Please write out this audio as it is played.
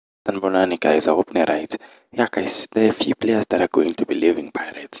Sanibonani guys, I hope you're right. Yeah guys, there are a few players that are going to be leaving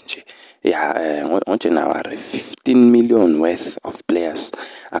Pirates nje. Yeah, on January, 15 million worth of players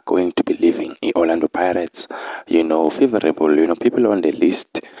are going to be leaving Orlando Pirates. Favorable, people on the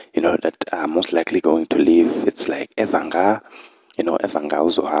list, that are most likely going to leave. It's like Evanga. Evanga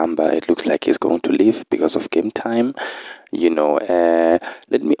Uzohamba, it looks like he's going to leave because of game time.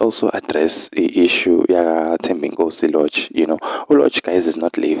 Let me also address the issue, yeah, Tembingosi Lodge. Lodge guys is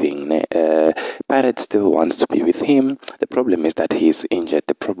not leaving. Pirates still wants to be with him. The problem is that he's injured.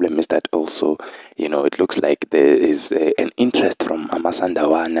 The problem is that also, it looks like there is an interest from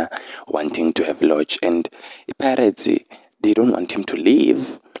Amasandawana wanting to have Lodge. And Pirates, they don't want him to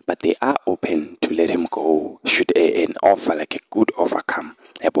leave, but they are open to let him go should an offer, like a good offer, come.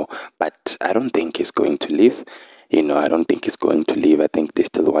 But I don't think he's going to leave. I don't think he's going to leave. I think they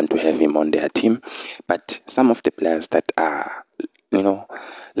still want to have him on their team. But some of the players that are,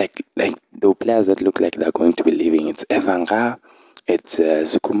 like the players that look like they're going to be leaving, it's Evanga, it's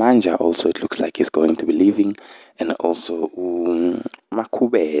Zukumanja also, it looks like he's going to be leaving. And also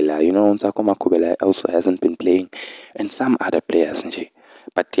Makubela, Nzako Makubela also hasn't been playing. And some other players, nje.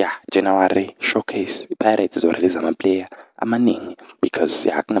 But yeah, January showcase, Pirates already some player amaningi because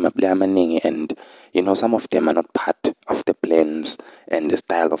yeah, player amaningi, and some of them are not part of the plans and the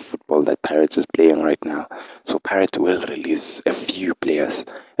style of football that Pirates is playing right now. So Pirates will release a few players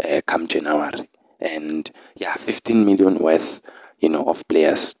come January, and yeah, 15 million worth, of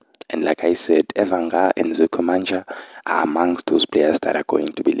players. And like I said, Evanga and Zukomanja are amongst those players that are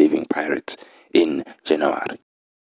going to be leaving Pirates in January.